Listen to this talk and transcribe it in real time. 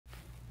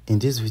In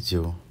this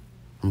video,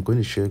 I'm going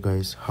to show you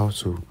guys how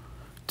to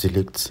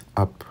delete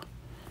app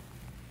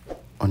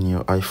on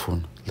your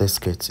iPhone. Let's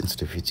get into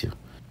the video.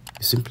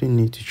 You simply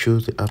need to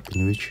choose the app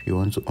in which you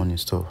want to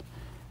uninstall,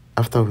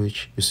 after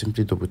which you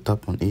simply double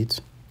tap on it.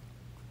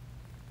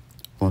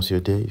 Once you're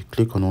there, you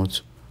click on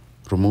what?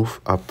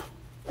 Remove app.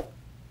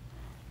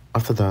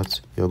 After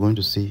that, you're going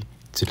to see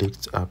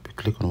delete app. You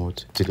click on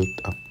what? Delete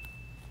app.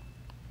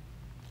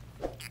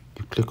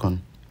 You click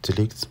on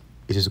delete.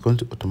 It is going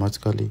to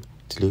automatically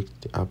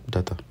delete the app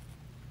data.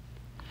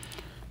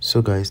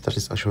 So guys, that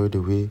is actually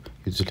the way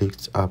you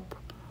delete app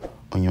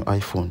on your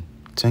iPhone.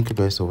 Thank you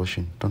guys for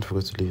watching. Don't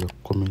forget to leave your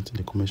comment in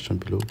the comment section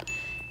below.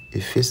 If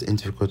you face any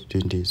difficulty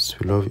doing this,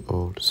 we love you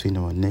all. See you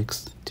in our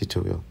next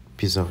tutorial.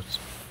 Peace out.